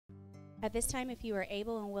At this time, if you are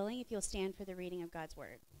able and willing, if you'll stand for the reading of God's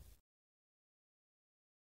word.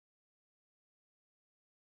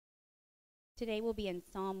 Today will be in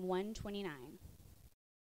Psalm 129.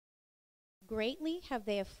 Greatly have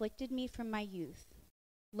they afflicted me from my youth.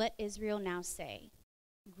 Let Israel now say,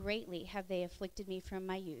 greatly have they afflicted me from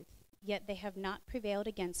my youth, yet they have not prevailed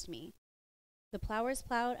against me. The plowers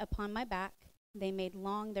plowed upon my back, they made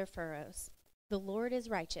long their furrows. The Lord is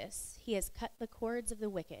righteous, he has cut the cords of the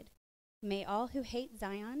wicked. May all who hate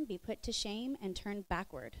Zion be put to shame and turned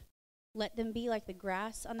backward. Let them be like the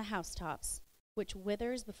grass on the housetops, which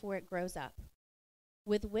withers before it grows up,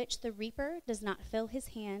 with which the reaper does not fill his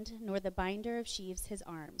hand, nor the binder of sheaves his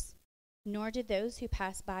arms. Nor do those who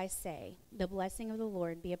pass by say, the blessing of the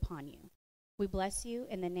Lord be upon you. We bless you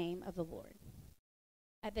in the name of the Lord.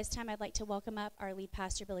 At this time, I'd like to welcome up our lead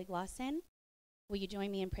pastor, Billy Glosson. Will you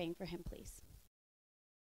join me in praying for him, please?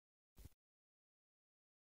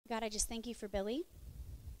 God, I just thank you for Billy.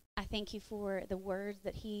 I thank you for the words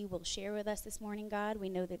that he will share with us this morning, God. We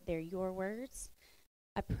know that they're your words.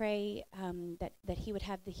 I pray that he would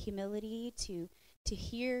have the humility to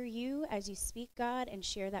hear you as you speak, God, and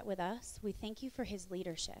share that with us. We thank you for his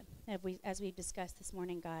leadership, as we've discussed this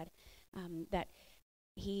morning, God, that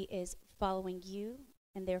he is following you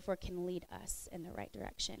and therefore can lead us in the right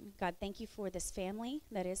direction. God, thank you for this family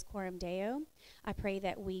that is Coram Deo. I pray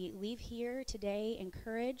that we leave here today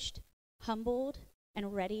encouraged, humbled,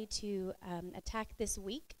 and ready to attack this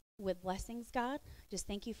week with blessings, God. Just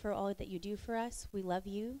thank you for all that you do for us. We love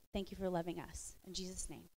you. Thank you for loving us. In Jesus'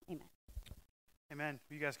 name, amen. Amen.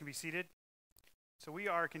 You guys can be seated. So we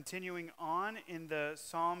are continuing on in the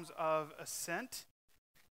Psalms of Ascent.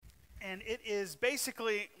 And it is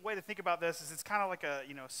basically, a way to think about this is it's kind of like a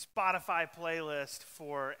Spotify playlist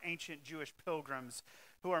for ancient Jewish pilgrims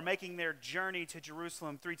who are making their journey to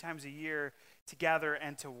Jerusalem 3 times a year to gather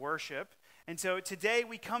and to worship. And so today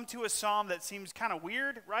we come to a psalm that seems kind of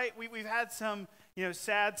weird, right? We've had some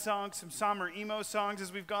sad songs, some somber emo songs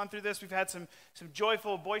as we've gone through this. We've had some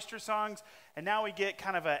joyful, boisterous songs, and now we get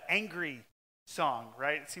kind of an angry song,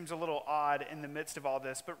 right? It seems a little odd in the midst of all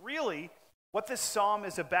this, but really what this psalm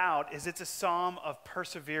is about is it's a psalm of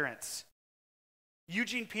perseverance.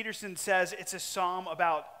 Eugene Peterson says it's a psalm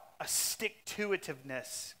about a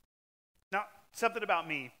stick-to-itiveness. Now, something about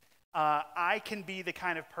me. I can be the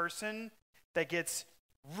kind of person that gets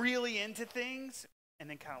really into things and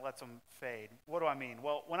then kind of lets them fade. What do I mean?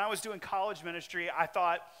 Well, when I was doing college ministry, I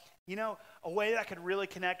thought, a way that I could really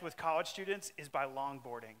connect with college students is by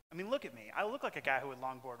longboarding. I mean, look at me. I look like a guy who would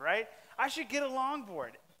longboard, right? I should get a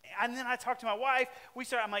longboard. And then I talked to my wife.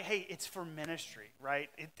 I'm like, hey, it's for ministry, right?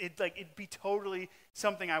 It'd be totally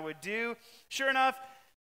something I would do. Sure enough,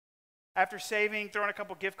 after saving, throwing a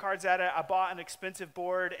couple gift cards at it, I bought an expensive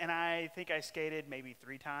board, and I think I skated maybe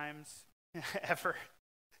 3 times ever.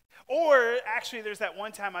 Or actually, there's that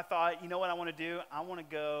one time I thought, you know what I want to do? I want to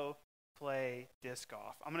go play disc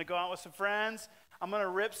golf. I'm going to go out with some friends. I'm going to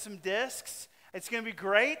rip some discs. It's going to be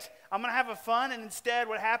great. I'm going to have a fun. And instead,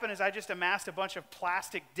 what happened is I just amassed a bunch of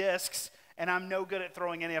plastic discs, and I'm no good at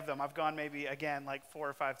throwing any of them. I've gone maybe, again, like 4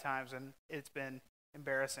 or 5 times, and it's been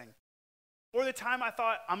embarrassing. Or the time I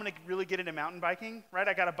thought, I'm going to really get into mountain biking, right?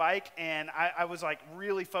 I got a bike, and I was like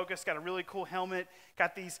really focused, got a really cool helmet,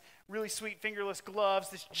 got these really sweet fingerless gloves,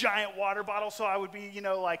 this giant water bottle so I would be,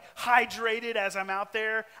 like hydrated as I'm out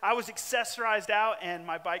there. I was accessorized out, and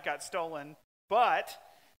my bike got stolen. But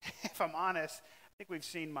if I'm honest, I think we've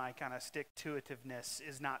seen my kind of stick-to-itiveness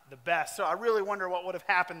is not the best. So I really wonder what would have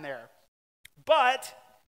happened there. But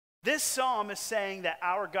this psalm is saying that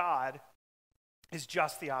our God is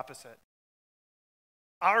just the opposite.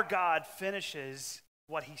 Our God finishes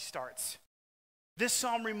what he starts. This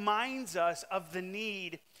psalm reminds us of the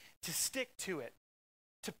need to stick to it,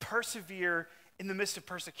 to persevere in the midst of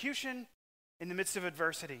persecution, in the midst of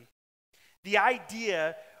adversity. The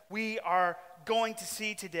idea we are going to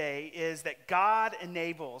see today is that God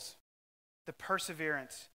enables the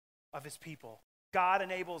perseverance of his people. God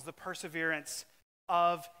enables the perseverance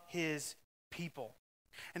of his people.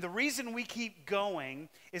 And the reason we keep going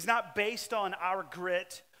is not based on our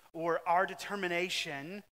grit or our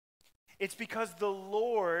determination. It's because the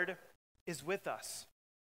Lord is with us.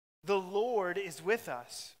 The Lord is with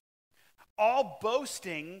us. All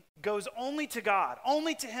boasting goes only to God,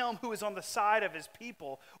 only to him who is on the side of his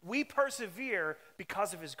people. We persevere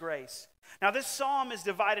because of his grace. Now, this psalm is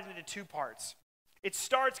divided into 2 parts. It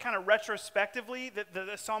starts kind of retrospectively.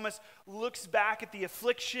 The psalmist looks back at the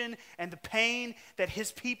affliction and the pain that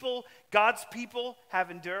his people, God's people,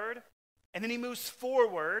 have endured. And then he moves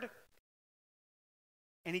forward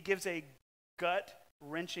and he gives a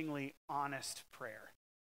gut-wrenchingly honest prayer.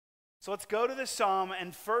 So let's go to this psalm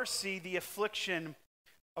and first see the affliction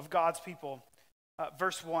of God's people.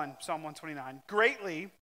 Verse 1, Psalm 129. Greatly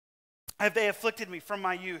have they afflicted me from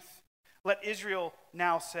my youth. Let Israel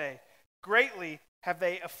now say, greatly have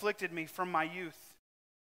they afflicted me from my youth,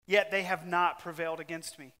 yet they have not prevailed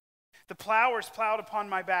against me. The plowers plowed upon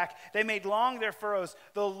my back. They made long their furrows.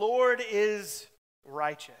 The Lord is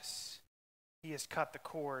righteous. He has cut the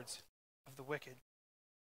cords of the wicked.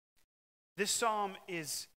 This psalm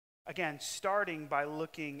is, again, starting by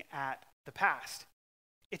looking at the past.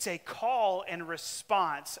 It's a call and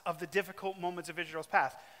response of the difficult moments of Israel's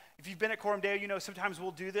past. If you've been at Coram Deo, you know sometimes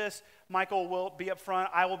we'll do this. Michael will be up front,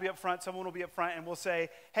 I will be up front, someone will be up front, and we'll say,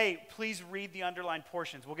 hey, please read the underlined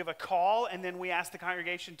portions. We'll give a call, and then we ask the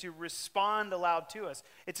congregation to respond aloud to us.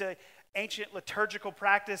 It's an ancient liturgical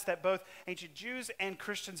practice that both ancient Jews and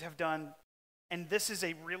Christians have done, and this is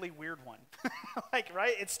a really weird one.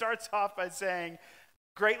 Right? It starts off by saying,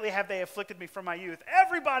 greatly have they afflicted me from my youth.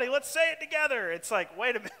 Everybody, let's say it together. It's like,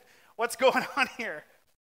 wait a minute, what's going on here?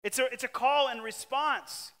 It's a call and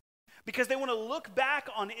response. Because they want to look back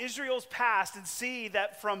on Israel's past and see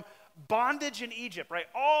that from bondage in Egypt, right,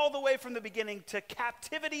 all the way from the beginning to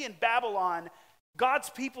captivity in Babylon, God's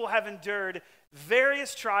people have endured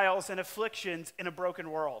various trials and afflictions in a broken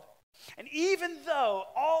world. And even though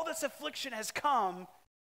all this affliction has come,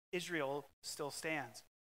 Israel still stands.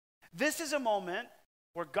 This is a moment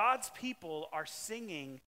where God's people are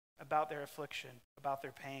singing about their affliction, about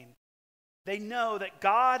their pain. They know that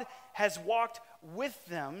God has walked with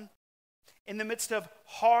them in the midst of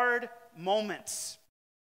hard moments,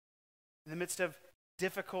 in the midst of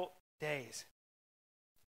difficult days.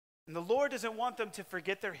 And the Lord doesn't want them to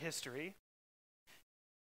forget their history.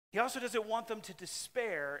 He also doesn't want them to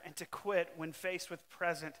despair and to quit when faced with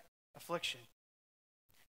present affliction.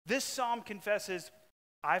 This psalm confesses,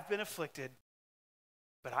 I've been afflicted,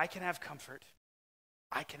 but I can have comfort.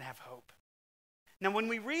 I can have hope. Now, when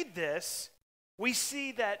we read this, we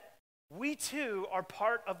see that we too are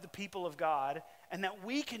part of the people of God and that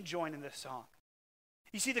we can join in this song.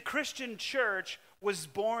 You see, the Christian church was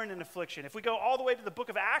born in affliction. If we go all the way to the book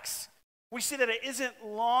of Acts, we see that it isn't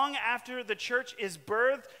long after the church is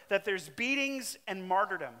birthed that there's beatings and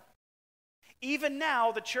martyrdom. Even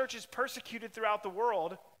now, the church is persecuted throughout the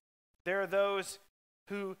world. There are those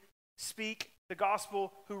who speak the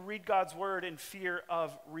gospel, who read God's word in fear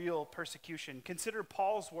of real persecution. Consider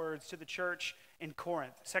Paul's words to the church in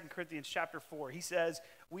Corinth, 2 Corinthians chapter 4. He says,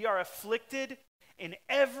 we are afflicted in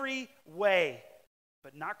every way,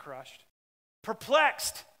 but not crushed,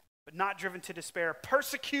 perplexed, but not driven to despair,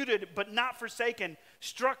 persecuted, but not forsaken,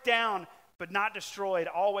 struck down, but not destroyed,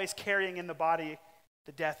 always carrying in the body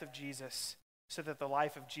the death of Jesus, so that the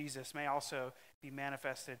life of Jesus may also be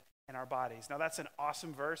manifested in our bodies. Now that's an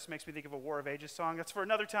awesome verse. Makes me think of a War of Ages song. That's for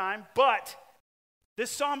another time. But this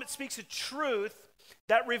psalm, it speaks a truth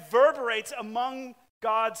that reverberates among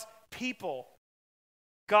God's people.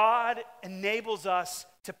 God enables us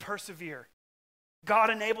to persevere. God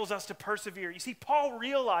enables us to persevere. You see, Paul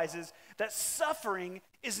realizes that suffering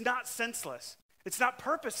is not senseless. It's not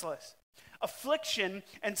purposeless. Affliction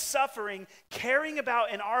and suffering, carrying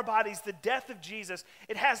about in our bodies the death of Jesus,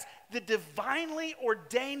 it has the divinely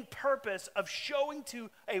ordained purpose of showing to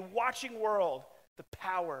a watching world the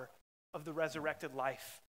power of the resurrected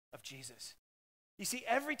life of Jesus. You see,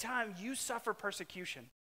 every time you suffer persecution,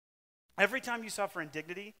 every time you suffer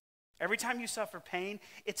indignity, every time you suffer pain,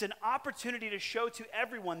 it's an opportunity to show to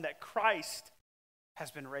everyone that Christ has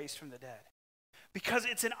been raised from the dead. Because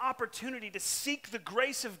it's an opportunity to seek the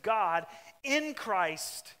grace of God in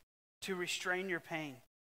Christ to restrain your pain,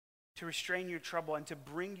 to restrain your trouble, and to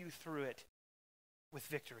bring you through it with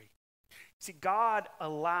victory. See, God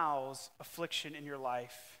allows affliction in your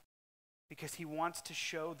life because he wants to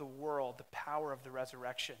show the world the power of the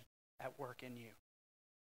resurrection at work in you.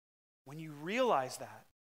 When you realize that,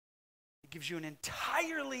 it gives you an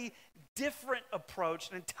entirely different approach,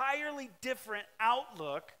 an entirely different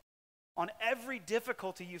outlook on every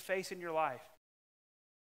difficulty you face in your life.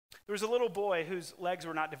 There was a little boy whose legs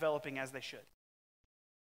were not developing as they should.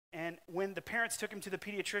 And when the parents took him to the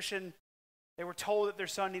pediatrician, they were told that their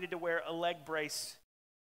son needed to wear a leg brace.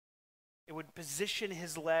 It would position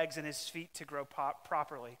his legs and his feet to grow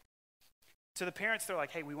properly. So the parents, they're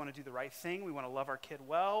like, hey, we want to do the right thing. We want to love our kid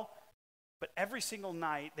well. But every single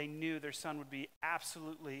night, they knew their son would be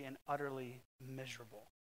absolutely and utterly miserable.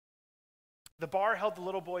 The bar held the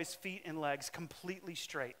little boy's feet and legs completely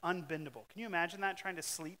straight, unbendable. Can you imagine that, trying to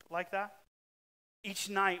sleep like that? Each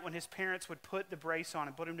night when his parents would put the brace on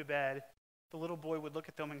and put him to bed, the little boy would look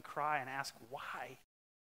at them and cry and ask why.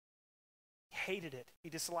 He hated it.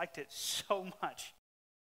 He disliked it so much.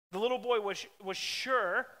 The little boy was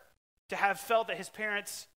sure to have felt that his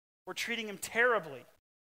parents were treating him terribly,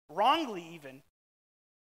 wrongly even.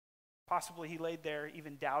 Possibly he laid there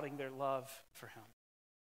even doubting their love for him.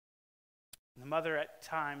 And the mother at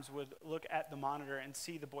times would look at the monitor and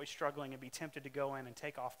see the boy struggling and be tempted to go in and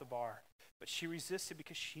take off the bar. But she resisted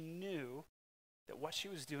because she knew that what she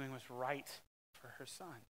was doing was right for her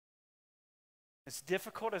son. As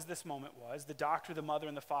difficult as this moment was, the doctor, the mother,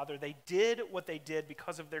 and the father, they did what they did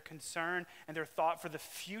because of their concern and their thought for the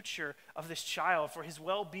future of this child, for his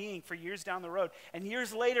well-being for years down the road. And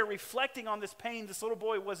years later, reflecting on this pain, this little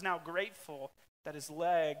boy was now grateful that his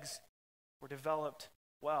legs were developed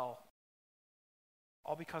well.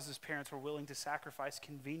 All because his parents were willing to sacrifice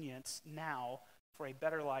convenience now for a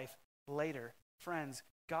better life later. Friends,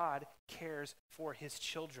 God cares for his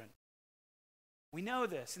children. We know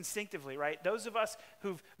this instinctively, right? Those of us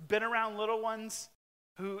who've been around little ones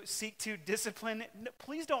who seek to discipline,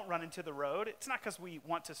 please don't run into the road. It's not because we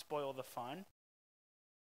want to spoil the fun.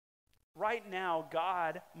 Right now,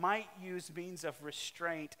 God might use means of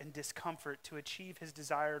restraint and discomfort to achieve his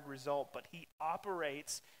desired result, but he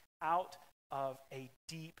operates out of a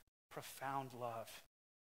deep, profound love.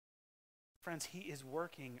 Friends, he is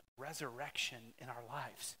working resurrection in our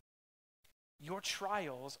lives. Your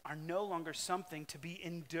trials are no longer something to be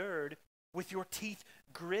endured with your teeth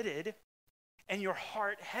gritted and your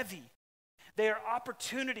heart heavy. They are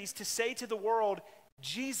opportunities to say to the world,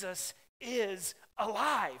 Jesus is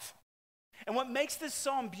alive. And what makes this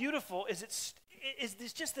psalm beautiful is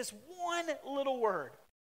it's just this one little word,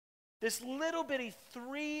 this little bitty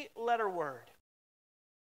 3-letter word,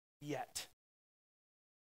 yet.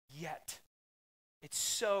 Yet. It's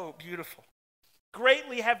so beautiful.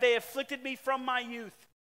 Greatly have they afflicted me from my youth,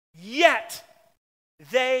 yet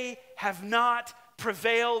they have not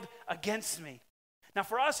prevailed against me. Now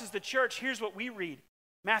for us as the church, here's what we read.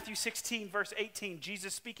 Matthew 16, verse 18,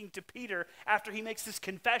 Jesus speaking to Peter after he makes this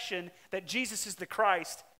confession that Jesus is the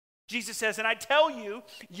Christ. Jesus says, and I tell you,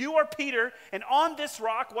 you are Peter, and on this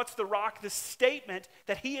rock, what's the rock? The statement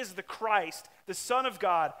that he is the Christ, the Son of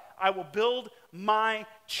God. I will build my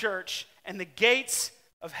church, and the gates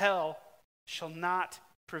of hell shall not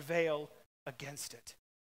prevail against it.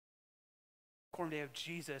 Coram Deo,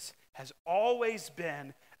 Jesus has always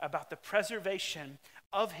been about the preservation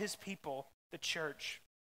of his people, the church.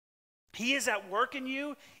 He is at work in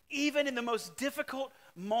you, even in the most difficult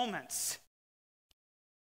moments.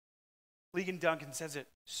 Ligon Duncan says it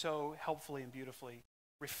so helpfully and beautifully,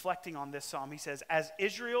 reflecting on this psalm. He says, as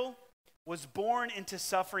Israel was born into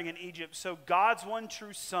suffering in Egypt, so God's one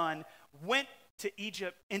true Son went into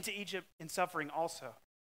Egypt in suffering also.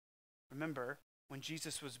 Remember, when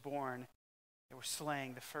Jesus was born, they were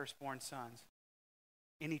slaying the firstborn sons.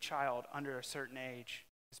 Any child under a certain age,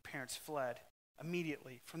 his parents fled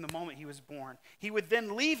immediately from the moment he was born. He would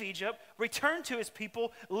then leave Egypt, return to his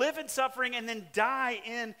people, live in suffering, and then die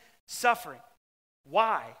in suffering.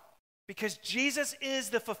 Why? Because Jesus is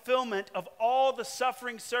the fulfillment of all the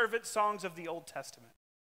suffering servant songs of the Old Testament.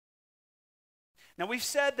 Now we've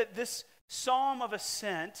said that this Psalm of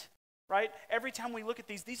Ascent, right? Every time we look at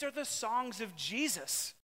these are the songs of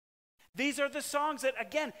Jesus. These are the songs that,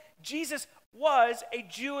 again, Jesus was a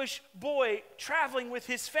Jewish boy traveling with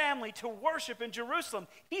his family to worship in Jerusalem.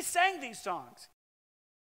 He sang these songs.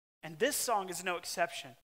 And this song is no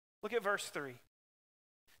exception. Look at verse 3.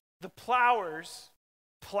 The plowers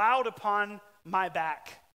plowed upon my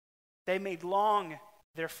back. They made long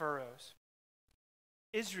their furrows.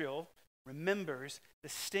 Israel remembers the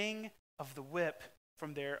sting of the whip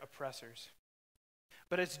from their oppressors.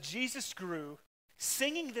 But as Jesus grew,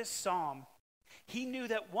 singing this psalm, he knew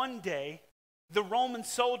that one day the Roman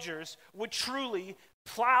soldiers would truly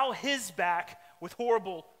plow his back with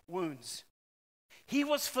horrible wounds. He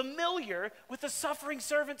was familiar with the suffering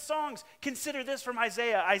servant songs. Consider this from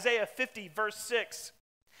Isaiah 50, verse 6.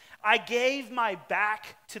 I gave my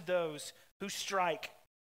back to those who strike,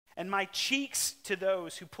 and my cheeks to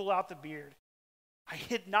those who pull out the beard. I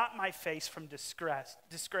hid not my face from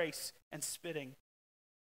disgrace and spitting.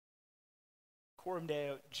 Coram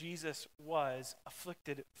Deo, Jesus was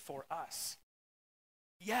afflicted for us.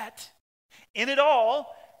 Yet, in it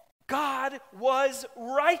all, God was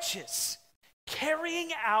righteous,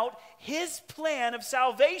 carrying out his plan of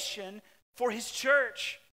salvation for his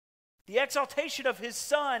church, the exaltation of his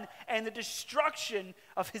Son, and the destruction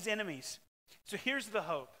of his enemies. So here's the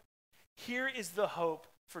hope. Here is the hope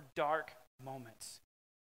for dark moments.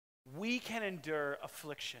 We can endure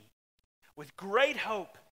affliction with great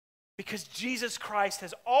hope because Jesus Christ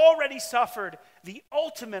has already suffered the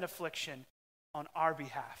ultimate affliction on our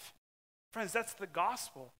behalf. Friends, that's the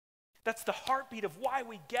gospel. That's the heartbeat of why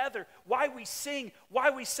we gather, why we sing, why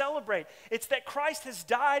we celebrate. It's that Christ has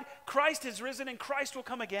died, Christ has risen, and Christ will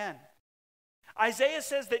come again. Isaiah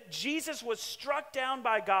says that Jesus was struck down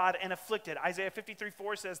by God and afflicted. Isaiah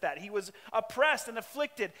 53:4 says that. He was oppressed and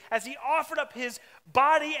afflicted as he offered up his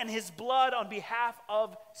body and his blood on behalf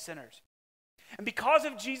of sinners. And because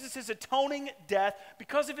of Jesus' atoning death,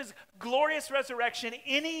 because of his glorious resurrection,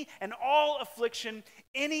 any and all affliction,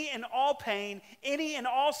 any and all pain, any and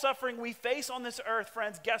all suffering we face on this earth,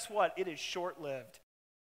 friends, guess what? It is short-lived.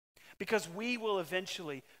 Because we will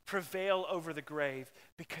eventually prevail over the grave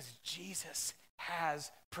because Jesus has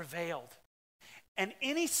prevailed. And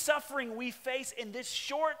any suffering we face in this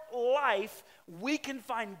short life, we can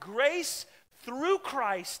find grace through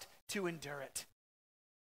Christ to endure it.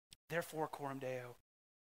 Therefore, Coram Deo,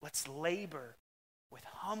 let's labor with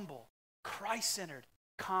humble, Christ-centered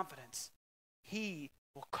confidence. He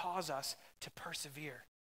will cause us to persevere.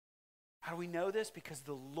 How do we know this? Because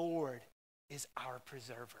the Lord is our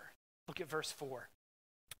preserver. Look at verse 4.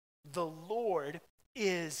 The Lord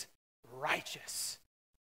is righteous.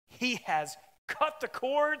 He has cut the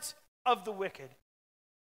cords of the wicked.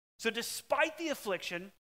 So despite the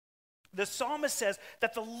affliction, the psalmist says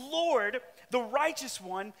that the Lord, the righteous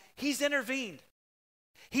one, he's intervened.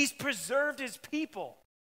 He's preserved his people.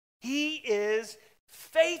 He is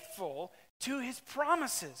faithful to his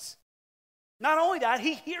promises. Not only that,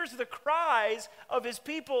 he hears the cries of his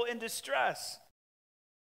people in distress.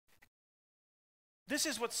 This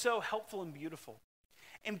is what's so helpful and beautiful.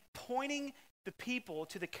 In pointing the people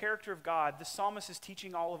to the character of God, the psalmist is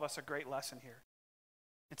teaching all of us a great lesson here.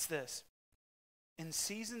 It's this. In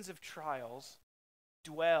seasons of trials,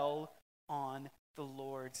 dwell on the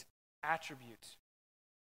Lord's attributes.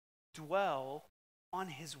 Dwell on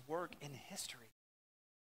his work in history.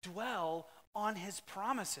 Dwell on his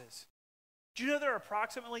promises. Do you know there are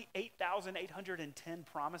approximately 8,810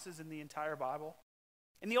 promises in the entire Bible?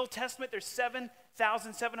 In the Old Testament, there's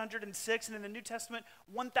 7,706, and in the New Testament,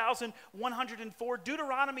 1,104.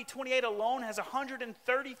 Deuteronomy 28 alone has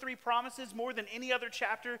 133 promises, more than any other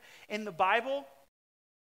chapter in the Bible.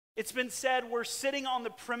 It's been said we're sitting on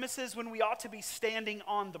the premises when we ought to be standing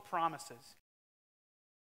on the promises.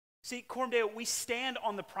 See, Coram Deo, we stand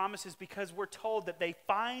on the promises because we're told that they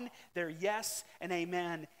find their yes and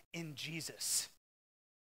amen in Jesus.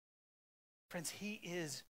 Friends, he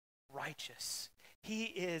is righteous. He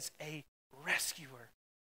is a rescuer.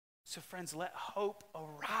 So friends, let hope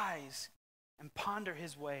arise and ponder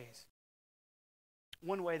his ways.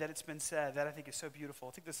 One way that it's been said that I think is so beautiful,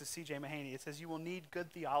 I think this is C.J. Mahaney. It says, you will need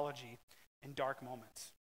good theology in dark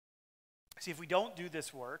moments. See, if we don't do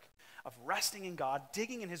this work of resting in God,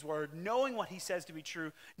 digging in his word, knowing what he says to be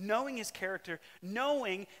true, knowing his character,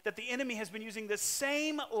 knowing that the enemy has been using the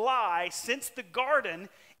same lie since the garden,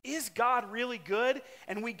 is God really good?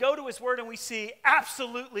 And we go to his word and we see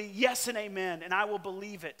absolutely yes and amen, and I will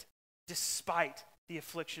believe it despite the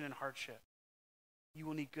affliction and hardship. You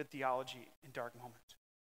will need good theology in dark moments.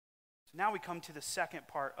 So now we come to the second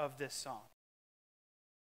part of this song.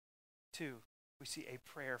 2, we see a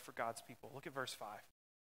prayer for God's people. Look at verse 5.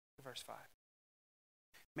 Look at verse 5.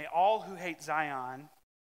 May all who hate Zion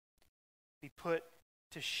be put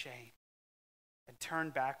to shame and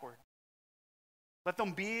turn backward. Let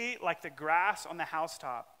them be like the grass on the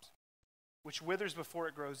housetops, which withers before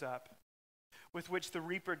it grows up, with which the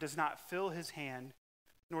reaper does not fill his hand,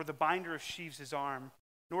 nor the binder of sheaves his arm,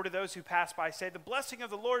 nor do those who pass by say, the blessing of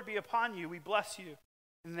the Lord be upon you. We bless you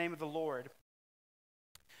in the name of the Lord.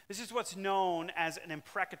 This is what's known as an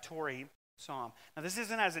imprecatory psalm. Now, this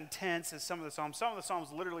isn't as intense as some of the psalms. Some of the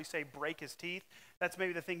psalms literally say break his teeth. That's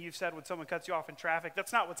maybe the thing you've said when someone cuts you off in traffic.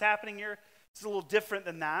 That's not what's happening here. It's a little different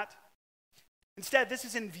than that. Instead, this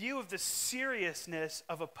is in view of the seriousness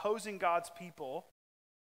of opposing God's people.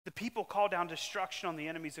 The people call down destruction on the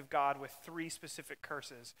enemies of God with 3 specific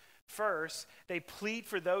curses. First, they plead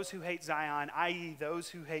for those who hate Zion, i.e. those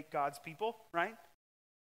who hate God's people, right?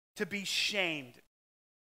 To be shamed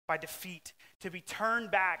by defeat, to be turned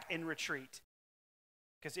back in retreat,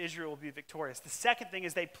 because Israel will be victorious. The second thing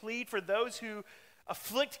is they plead for those who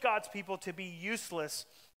afflict God's people to be useless,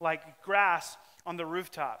 like grass on the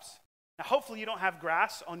rooftops. Now, hopefully you don't have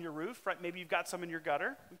grass on your roof, right? Maybe you've got some in your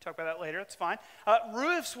gutter. We can talk about that later. That's fine.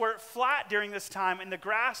 Roofs were flat during this time, and the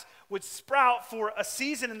grass would sprout for a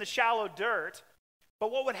season in the shallow dirt.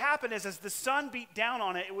 But what would happen is as the sun beat down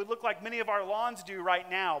on it, it would look like many of our lawns do right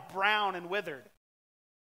now, brown and withered.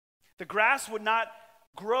 The grass would not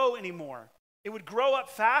grow anymore. It would grow up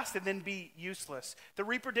fast and then be useless. The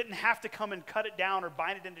reaper didn't have to come and cut it down or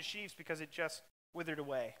bind it into sheaves because it just withered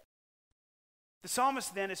away. The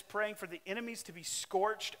psalmist then is praying for the enemies to be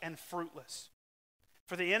scorched and fruitless,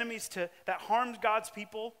 for the enemies that harmed God's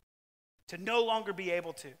people to no longer be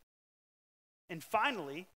able to. And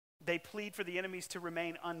finally, they plead for the enemies to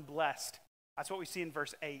remain unblessed. That's what we see in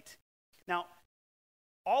verse 8. Now,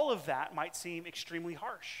 all of that might seem extremely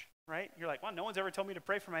harsh, right? You're like, well, no one's ever told me to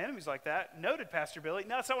pray for my enemies like that. Noted, Pastor Billy.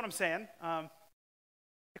 No, that's not what I'm saying.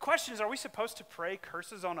 The question is, are we supposed to pray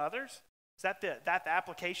curses on others? Is that the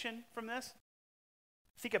application from this?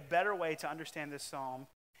 I think a better way to understand this psalm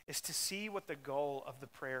is to see what the goal of the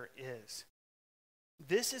prayer is.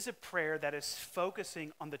 This is a prayer that is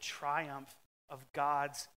focusing on the triumph of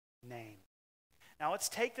God's name. Now let's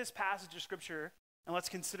take this passage of Scripture and let's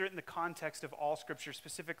consider it in the context of all Scripture,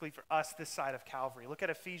 specifically for us this side of Calvary. Look at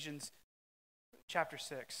Ephesians chapter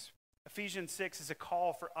 6. Ephesians 6 is a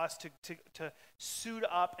call for us to suit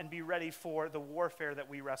up and be ready for the warfare that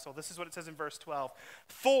we wrestle. This is what it says in verse 12.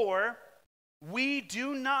 For we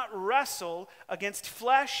do not wrestle against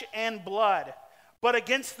flesh and blood, but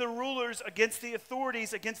against the rulers, against the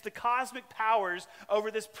authorities, against the cosmic powers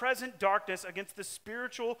over this present darkness, against the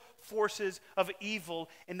spiritual forces of evil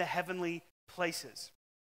in the heavenly places.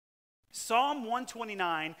 Psalm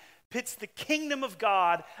 129 pits the kingdom of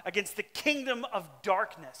God against the kingdom of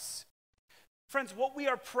darkness. Friends, what we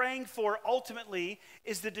are praying for ultimately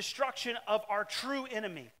is the destruction of our true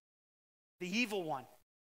enemy, the evil one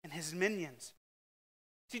and his minions.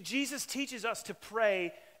 See, Jesus teaches us to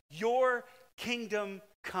pray, your kingdom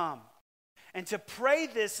come. And to pray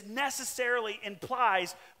this necessarily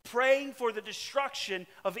implies praying for the destruction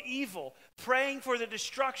of evil, praying for the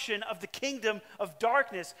destruction of the kingdom of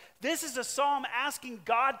darkness. This is a psalm asking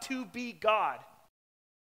God to be God,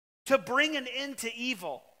 to bring an end to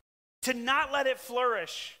evil, to not let it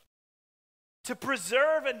flourish, to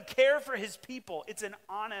preserve and care for his people. It's an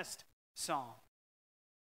honest psalm.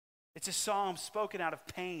 It's a psalm spoken out of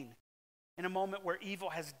pain in a moment where evil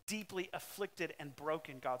has deeply afflicted and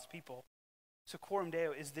broken God's people. So, Coram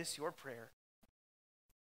Deo, is this your prayer?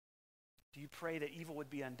 Do you pray that evil would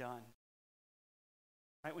be undone?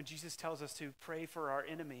 Right? When Jesus tells us to pray for our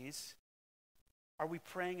enemies, are we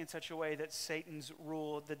praying in such a way that Satan's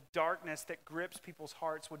rule, the darkness that grips people's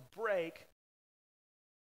hearts, would break?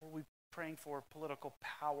 Or are we praying for political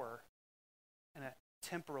power and a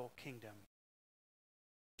temporal kingdom?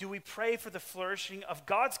 Do we pray for the flourishing of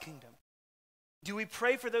God's kingdom? Do we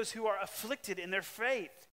pray for those who are afflicted in their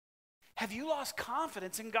faith? Have you lost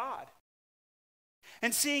confidence in God?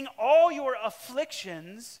 And seeing all your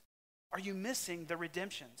afflictions, are you missing the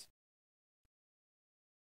redemptions?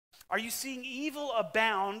 Are you seeing evil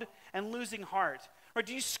abound and losing heart? Or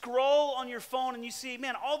do you scroll on your phone and you see,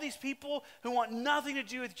 man, all these people who want nothing to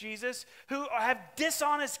do with Jesus, who have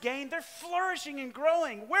dishonest gain, they're flourishing and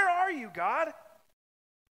growing. Where are you, God?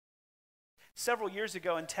 Several years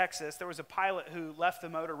ago in Texas, there was a pilot who left the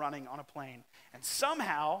motor running on a plane. And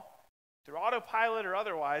somehow, through autopilot or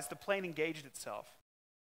otherwise, the plane engaged itself.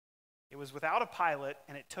 It was without a pilot,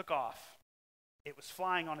 and it took off. It was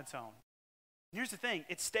flying on its own. And here's the thing.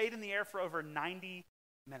 It stayed in the air for over 90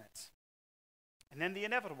 minutes. And then the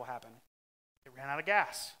inevitable happened. It ran out of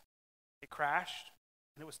gas. It crashed,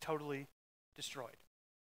 and it was totally destroyed.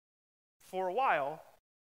 For a while,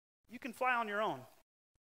 you can fly on your own.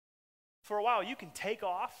 For a while, you can take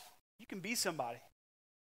off. You can be somebody.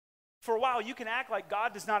 For a while, you can act like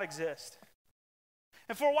God does not exist.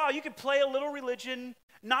 And for a while, you can play a little religion,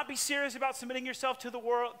 not be serious about submitting yourself to the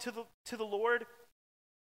world, to the Lord.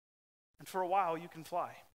 And for a while, you can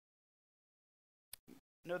fly.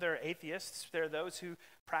 You know, there are atheists. There are those who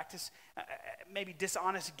practice maybe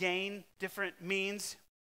dishonest gain, different means.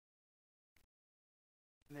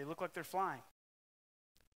 And they look like they're flying.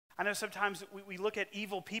 I know sometimes we look at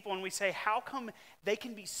evil people and we say, how come they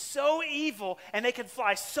can be so evil and they can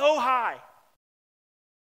fly so high?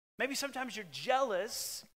 Maybe sometimes you're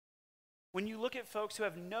jealous when you look at folks who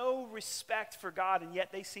have no respect for God and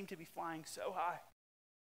yet they seem to be flying so high.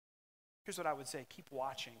 Here's what I would say. Keep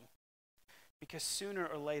watching. Because sooner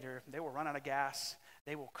or later, they will run out of gas,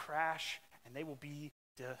 they will crash, and they will be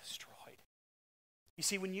destroyed. You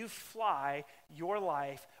see, when you fly your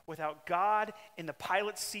life without God in the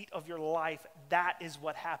pilot seat of your life, that is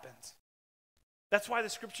what happens. That's why the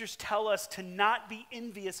scriptures tell us to not be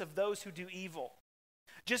envious of those who do evil.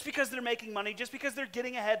 Just because they're making money, just because they're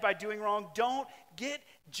getting ahead by doing wrong, don't get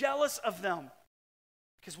jealous of them.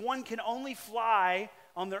 Because one can only fly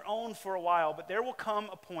on their own for a while, but there will come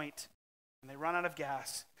a point when they run out of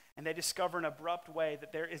gas and they discover in an abrupt way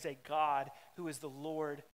that there is a God who is the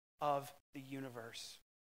Lord of the universe.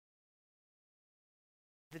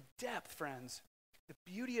 The depth, friends, the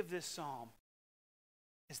beauty of this psalm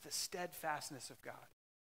is the steadfastness of God.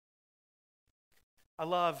 I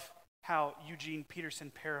love how Eugene Peterson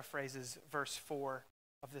paraphrases verse 4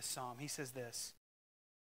 of this psalm. He says this,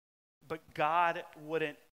 "But God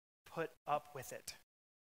wouldn't put up with it.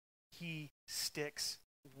 He sticks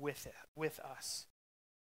with it, with us."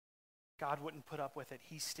 God wouldn't put up with it.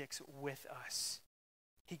 He sticks with us.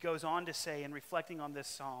 He goes on to say, in reflecting on this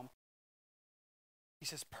psalm, he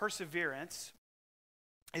says, "Perseverance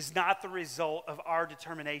is not the result of our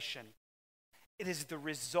determination. It is the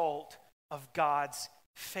result of God's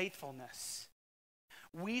faithfulness.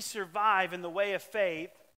 We survive in the way of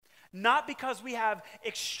faith, not because we have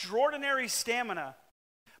extraordinary stamina,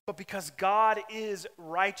 but because God is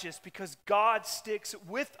righteous, because God sticks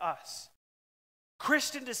with us.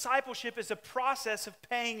 Christian discipleship is a process of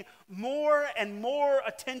paying more and more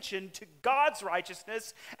attention to God's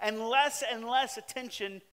righteousness and less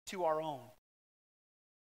attention to our own.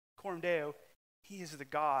 Coram Deo, he is the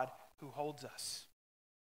God who holds us.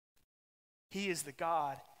 He is the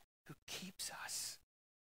God who keeps us.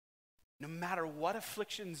 No matter what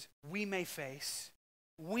afflictions we may face,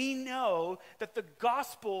 we know that the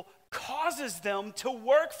gospel causes them to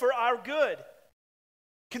work for our good.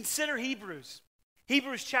 Consider Hebrews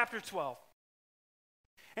chapter 12.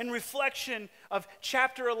 In reflection of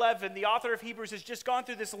chapter 11, the author of Hebrews has just gone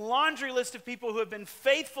through this laundry list of people who have been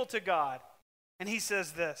faithful to God. And he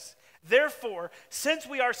says this, "Therefore, since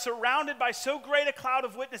we are surrounded by so great a cloud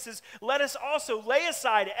of witnesses, let us also lay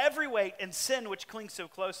aside every weight and sin which clings so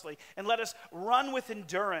closely, and let us run with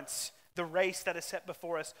endurance the race that is set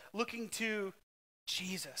before us, looking to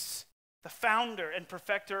Jesus, the founder and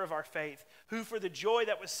perfecter of our faith, who for the joy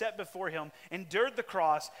that was set before him endured the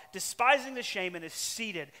cross, despising the shame, and is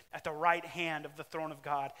seated at the right hand of the throne of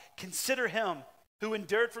God. Consider him who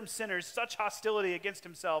endured from sinners such hostility against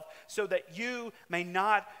himself, so that you may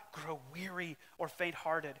not grow weary or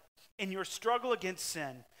faint-hearted. In your struggle against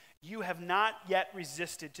sin, you have not yet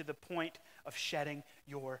resisted to the point of shedding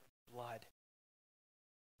your blood."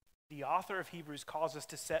 The author of Hebrews calls us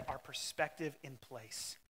to set our perspective in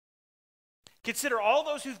place. Consider all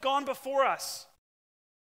those who've gone before us.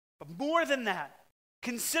 But more than that,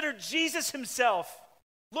 consider Jesus himself.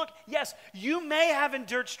 Look, yes, you may have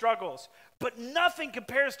endured struggles, but nothing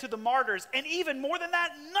compares to the martyrs. And even more than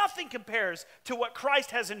that, nothing compares to what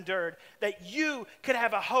Christ has endured, that you could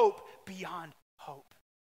have a hope beyond hope.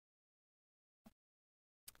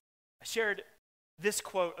 I shared this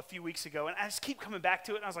quote a few weeks ago, and I just keep coming back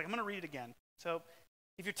to it, and I was like, I'm going to read it again. So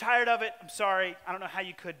if you're tired of it, I'm sorry. I don't know how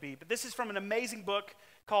you could be. But this is from an amazing book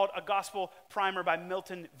called A Gospel Primer by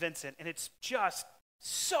Milton Vincent, and it's just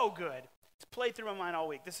so good. It's played through my mind all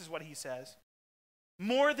week. This is what he says.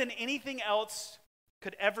 "More than anything else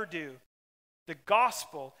could ever do, the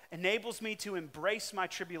gospel enables me to embrace my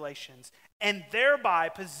tribulations and thereby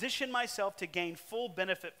position myself to gain full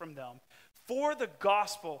benefit from them. For the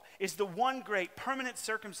gospel is the one great permanent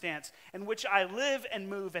circumstance in which I live and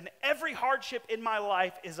move, and every hardship in my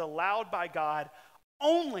life is allowed by God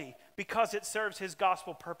only because it serves his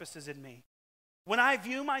gospel purposes in me. When I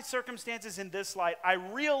view my circumstances in this light, I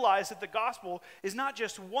realize that the gospel is not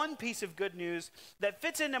just one piece of good news that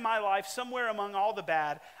fits into my life somewhere among all the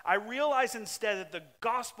bad. I realize instead that the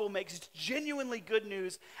gospel makes genuinely good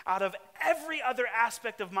news out of every other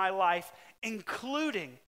aspect of my life,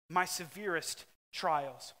 including my severest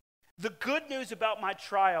trials. The good news about my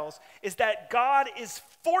trials is that God is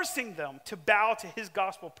forcing them to bow to his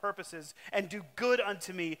gospel purposes and do good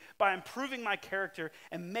unto me by improving my character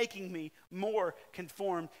and making me more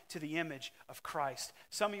conformed to the image of Christ."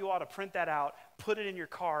 Some of you ought to print that out, put it in your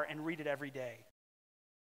car, and read it every day.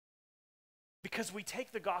 Because we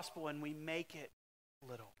take the gospel and we make it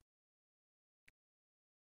little.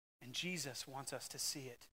 And Jesus wants us to see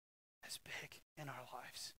it as big in our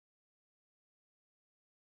lives.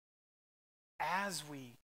 As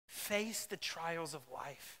we face the trials of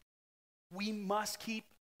life, we must keep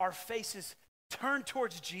our faces turned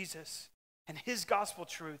towards Jesus and his gospel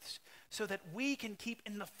truths so that we can keep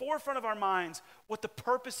in the forefront of our minds what the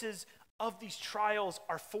purposes of these trials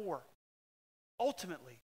are for.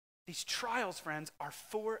 Ultimately, these trials, friends, are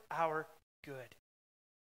for our good.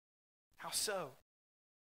 How so?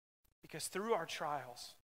 Because through our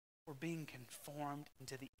trials, we're being conformed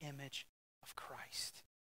into the image of Christ.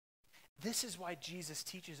 This is why Jesus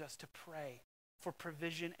teaches us to pray for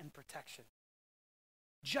provision and protection.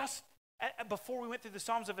 Just before we went through the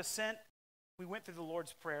Psalms of Ascent, we went through the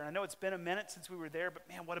Lord's Prayer. And I know it's been a minute since we were there, but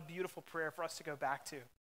man, what a beautiful prayer for us to go back to.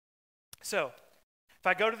 So, if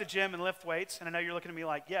I go to the gym and lift weights, and I know you're looking at me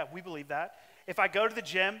like, yeah, we believe that. If I go to the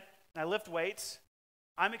gym and I lift weights,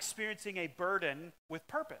 I'm experiencing a burden with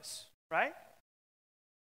purpose, right?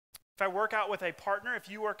 If I work out with a partner, if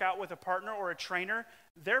you work out with a partner or a trainer,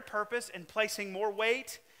 their purpose in placing more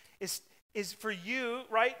weight is for you,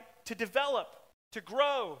 right, to develop, to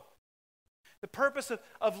grow. The purpose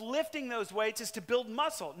of lifting those weights is to build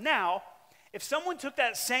muscle. Now, if someone took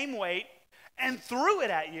that same weight and threw it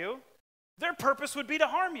at you, their purpose would be to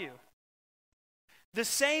harm you. The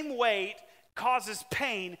same weight causes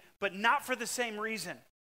pain, but not for the same reason.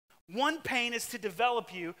 One pain is to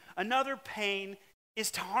develop you, another pain is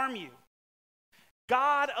to harm you.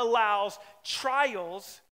 God allows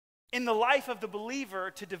trials in the life of the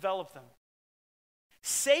believer to develop them.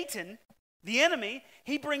 Satan, the enemy,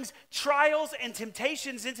 he brings trials and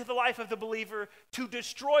temptations into the life of the believer to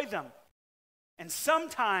destroy them. And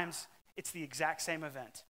sometimes it's the exact same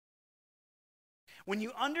event. When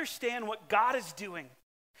you understand what God is doing,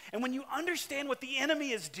 and when you understand what the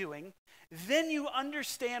enemy is doing, then you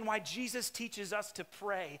understand why Jesus teaches us to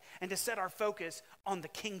pray and to set our focus on the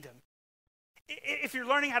kingdom. If you're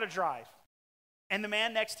learning how to drive, and the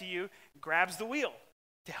man next to you grabs the wheel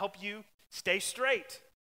to help you stay straight,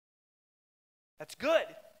 that's good.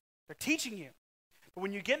 They're teaching you. But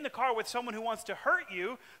when you get in the car with someone who wants to hurt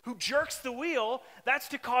you, who jerks the wheel, that's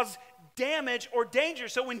to cause damage or danger.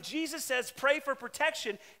 So when Jesus says pray for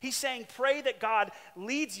protection, he's saying pray that God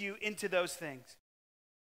leads you into those things.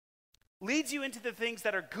 Leads you into the things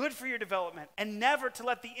that are good for your development, and never to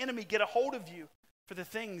let the enemy get a hold of you for the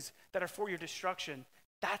things that are for your destruction.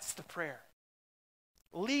 That's the prayer.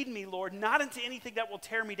 Lead me, Lord, not into anything that will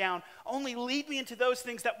tear me down. Only lead me into those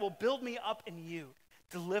things that will build me up in you.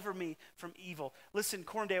 Deliver me from evil. Listen,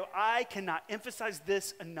 Corndale, I cannot emphasize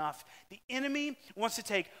this enough. The enemy wants to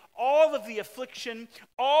take all of the affliction,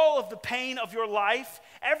 all of the pain of your life,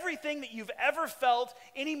 everything that you've ever felt,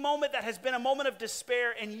 any moment that has been a moment of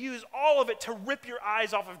despair, and use all of it to rip your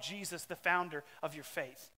eyes off of Jesus, the founder of your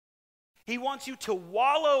faith. He wants you to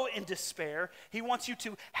wallow in despair. He wants you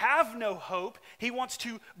to have no hope. He wants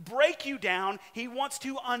to break you down. He wants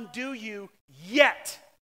to undo you, yet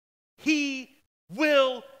he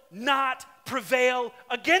will not prevail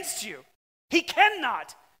against you. He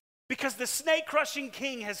cannot, because the snake-crushing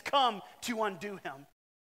king has come to undo him.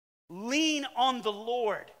 Lean on the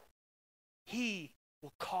Lord. He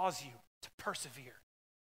will cause you to persevere.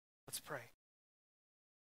 Let's pray.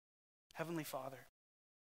 Heavenly Father,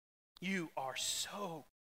 you are so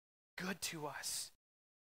good to us.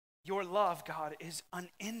 Your love, God, is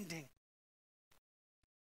unending.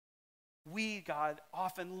 We, God,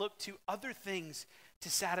 often look to other things to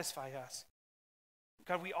satisfy us.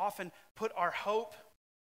 God, we often put our hope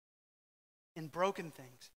in broken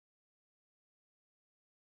things.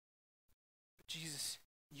 But Jesus,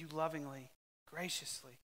 you lovingly,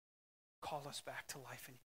 graciously call us back to life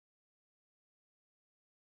in you.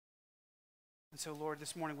 And so, Lord,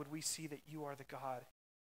 this morning, would we see that you are the God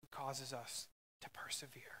who causes us to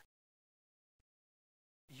persevere?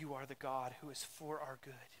 You are the God who is for our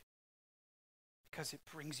good, because it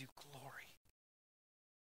brings you glory.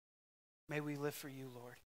 May we live for you,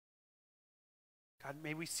 Lord. God,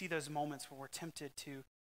 may we see those moments when we're tempted to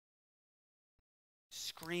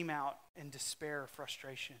scream out in despair or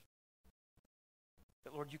frustration.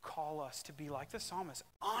 But Lord, you call us to be like the psalmist,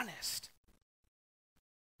 honest,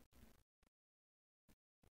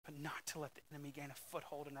 but not to let the enemy gain a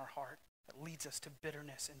foothold in our heart that leads us to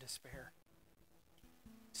bitterness and despair.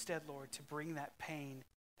 Instead, Lord, to bring that pain,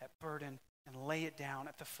 that burden, and lay it down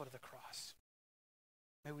at the foot of the cross.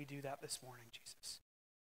 May we do that this morning, Jesus.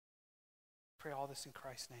 Pray all this in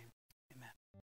Christ's name. Amen.